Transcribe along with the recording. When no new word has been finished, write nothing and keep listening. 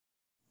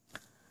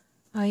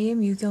I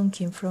am Yookyung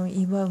Kim from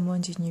Ewha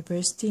Wonju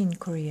University in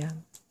Korea.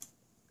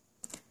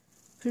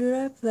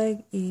 Pleural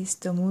plaque is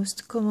the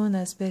most common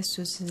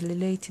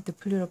asbestos-related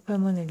pleural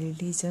pulmonary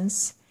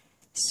lesions,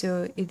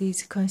 so it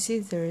is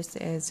considered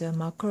as a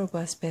marker of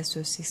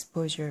asbestos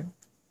exposure.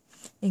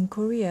 In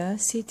Korea,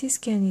 CT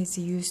scan is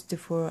used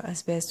for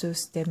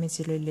asbestos damage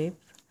relief,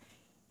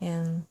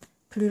 and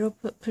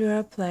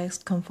pleural plaques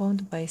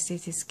confirmed by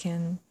CT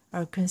scan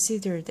are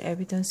considered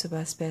evidence of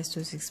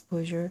asbestos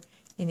exposure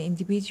in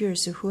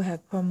individuals who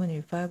have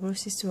pulmonary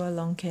fibrosis or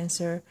lung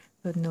cancer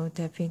but no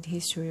definite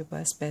history of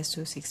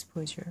asbestos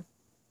exposure.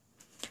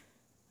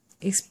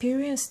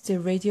 Experienced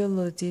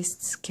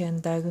radiologists can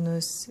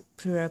diagnose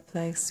pleural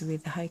plaques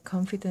with high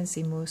confidence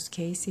in most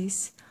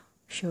cases,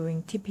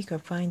 showing typical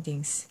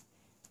findings.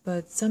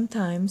 But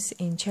sometimes,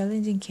 in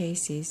challenging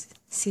cases,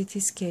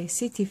 CT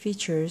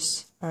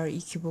features are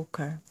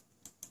equivocal.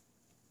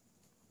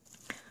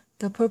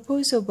 The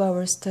purpose of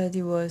our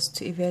study was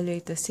to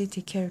evaluate the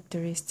CT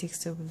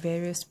characteristics of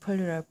various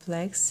pleural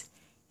plaques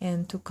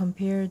and to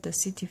compare the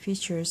CT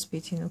features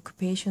between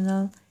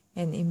occupational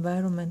and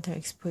environmental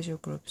exposure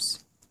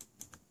groups.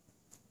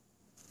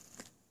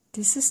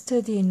 This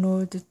study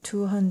enrolled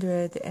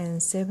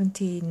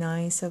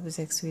 279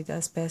 subjects with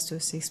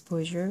asbestos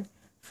exposure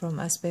from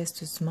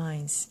asbestos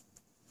mines.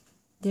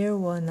 There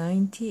were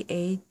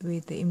 98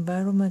 with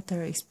environmental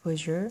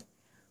exposure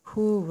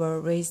who were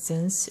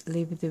residents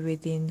lived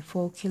within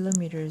 4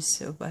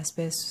 kilometers of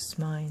asbestos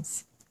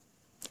mines,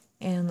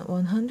 and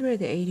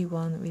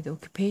 181 with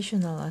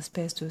occupational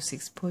asbestos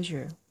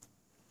exposure.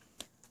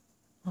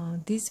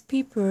 These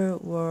people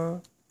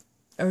were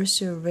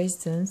also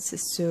residents,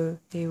 so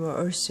they were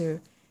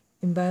also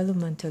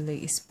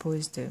environmentally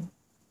exposed.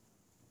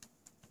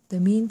 The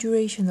mean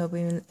duration of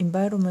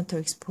environmental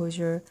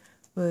exposure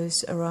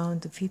was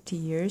around 50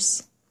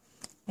 years,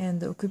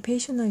 and the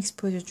occupational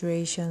exposure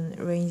duration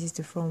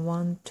ranged from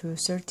 1 to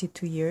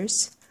 32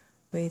 years,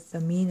 with a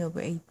mean of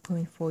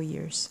 8.4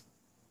 years.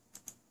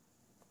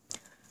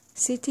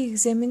 CT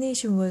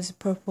examination was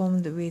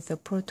performed with a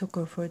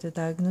protocol for the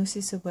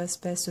diagnosis of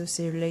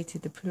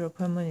asbestos-related pleural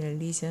pulmonary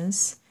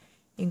lesions,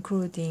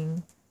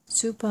 including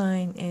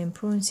supine and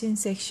prone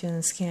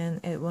section scan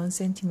at 1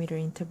 cm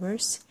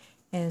intervals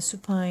and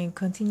supine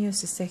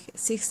continuous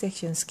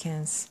 6-section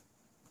scans.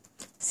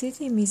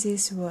 CT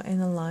images were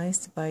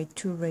analyzed by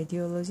 2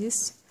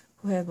 radiologists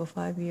who have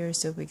 5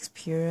 years of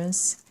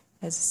experience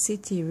as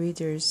CT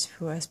readers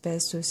for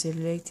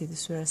asbestos-related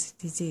thoracic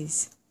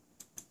disease.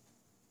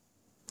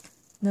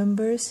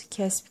 Numbers,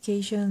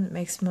 classification,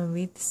 maximum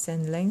widths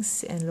and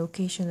lengths, and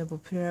location of a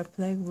pleural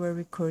plaque were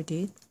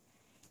recorded,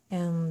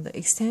 and the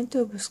extent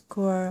to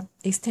score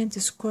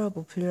of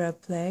a pleural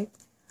plaque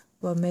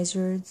were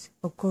measured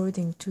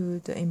according to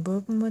the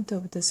involvement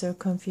of the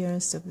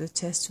circumference of the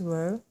chest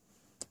wall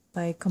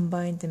by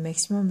combining the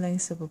maximum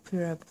length of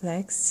pleural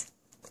plaques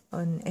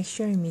on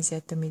X-ray image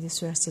at the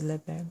mid-thoracic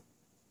level.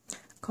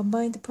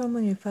 Combined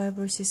pulmonary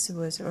fibrosis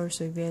was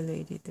also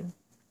evaluated.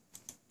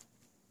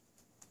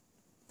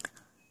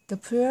 The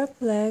pleural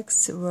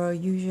plaques were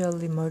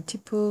usually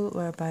multiple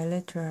or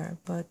bilateral,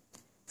 but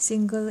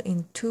single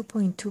in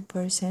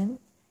 2.2%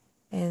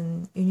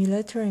 and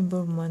unilateral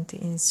involvement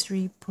in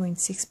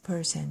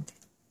 3.6%.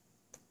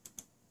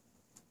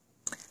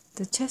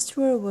 The chest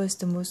wall was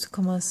the most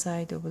common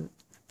site of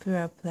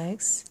pleural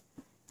plaques,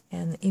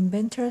 and in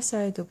ventral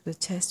side of the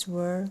chest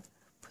wall,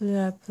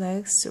 pleural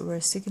plaques were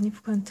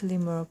significantly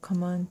more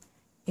common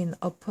in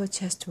upper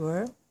chest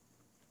wall,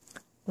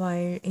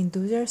 while in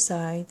dorsal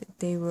side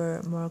they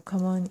were more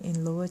common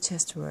in lower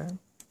chest wall.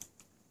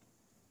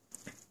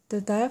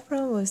 The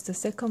diaphragm was the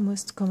second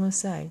most common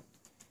site.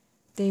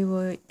 They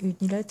were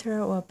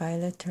unilateral or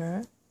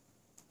bilateral,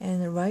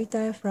 and the right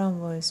diaphragm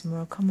was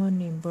more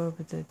commonly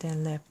involved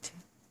than left.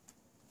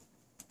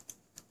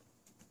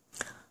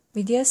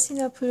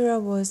 Mediastinal pleura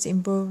was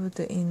involved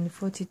in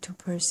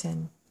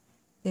 42%.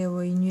 They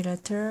were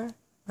unilateral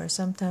or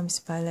sometimes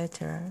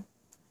bilateral.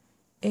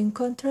 In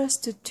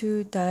contrast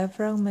to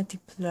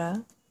diaphragmatic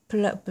plaques,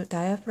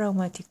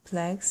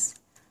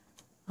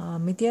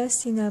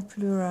 mediastinal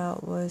pleura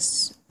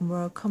was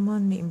more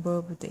commonly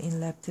involved in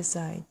left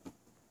side.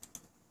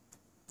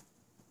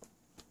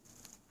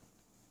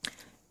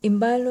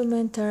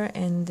 Environmental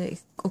and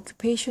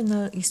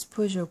occupational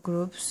exposure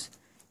groups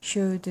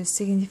showed a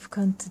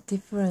significant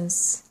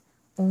difference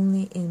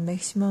only in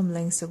maximum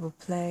length of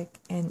plaque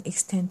and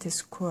extent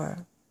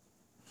score.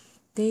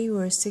 They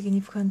were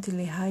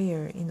significantly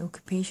higher in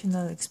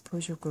occupational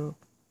exposure group,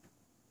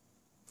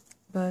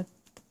 but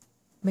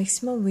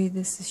maximum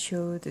widths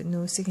showed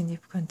no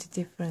significant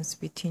difference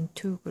between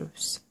 2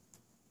 groups.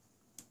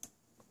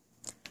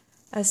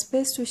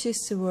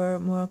 Asbestosis were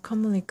more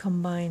commonly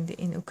combined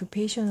in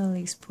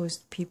occupationally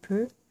exposed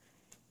people,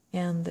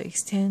 and the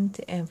extent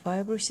and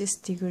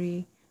fibrosis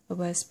degree of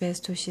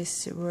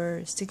asbestosis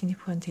were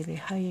significantly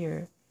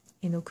higher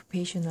in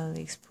occupationally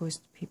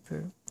exposed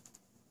people.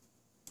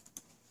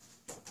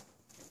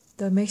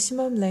 The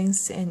maximum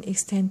length and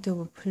extent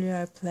of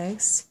pleural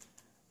plaques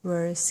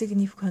were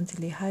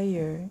significantly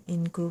higher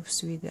in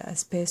groups with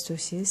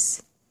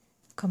asbestosis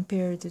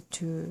compared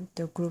to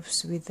the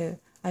groups with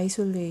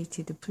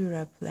isolated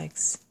pleural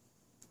plaques.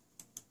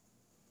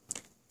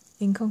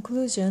 In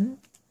conclusion,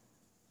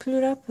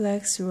 pleural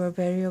plaques were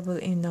variable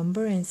in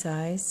number and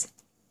size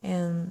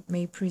and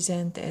may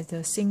present as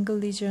a single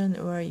lesion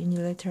or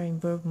unilateral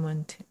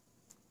involvement.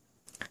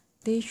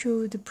 They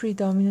showed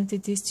predominant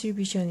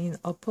distribution in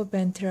upper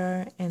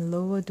ventral and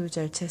lower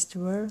dorsal chest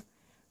wall,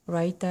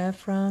 right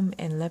diaphragm,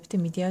 and left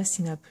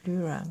mediastinal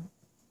pleura.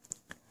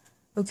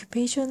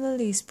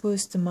 Occupationally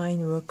exposed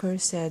mine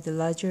workers had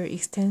larger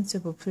extent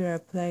of pleural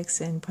plaques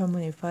and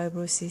pulmonary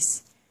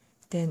fibrosis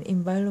than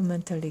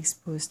environmentally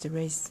exposed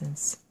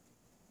residents.